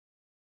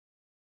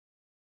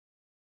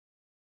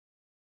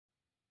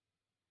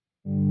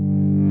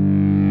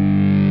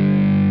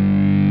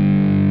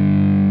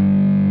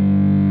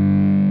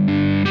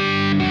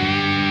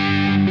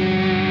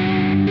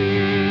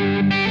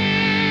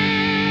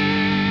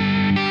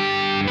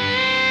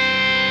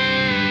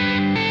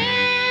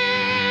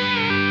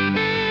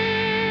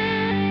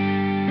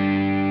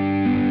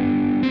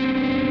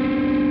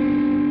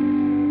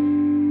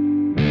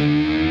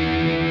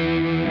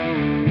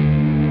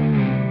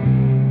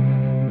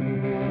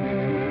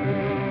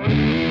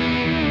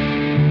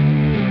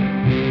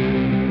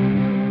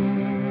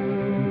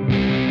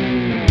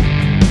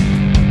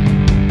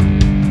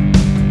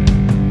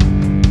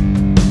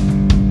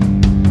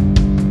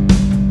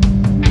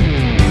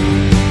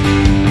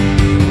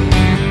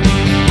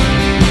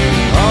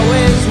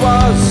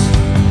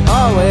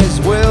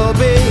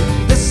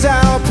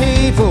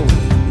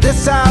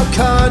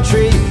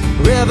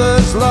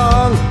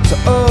long to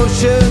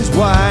oceans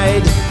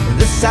wide.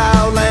 This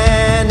our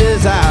land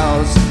is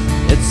ours,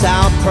 it's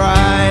our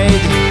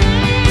pride.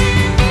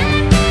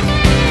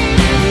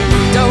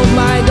 Don't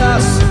mind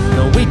us,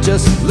 no, we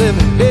just live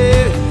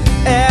here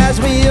as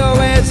we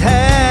always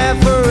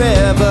have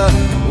forever.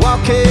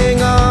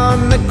 Walking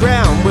on the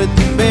ground with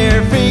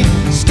bare feet,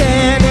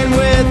 standing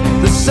with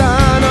the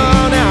sun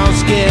on our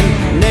skin.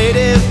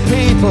 Native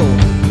people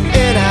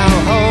in our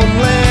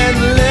homeland,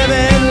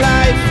 living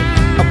life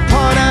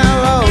upon our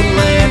own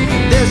land.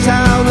 This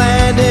our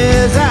land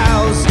is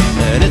ours,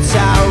 and it's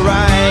our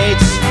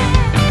rights.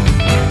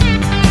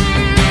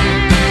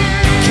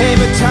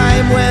 Came a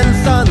time when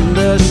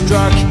thunder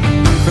struck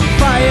from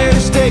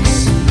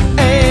firesticks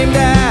aimed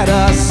at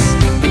us.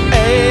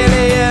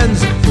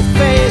 Aliens with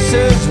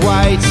faces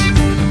white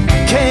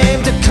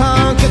came to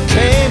conquer,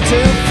 came to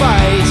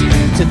fight,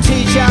 to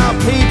teach our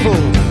people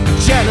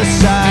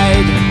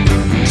genocide,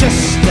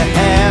 just to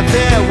have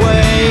their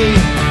way.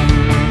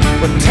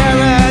 But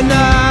Terra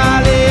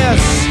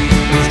Nullius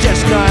was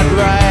just not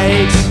right.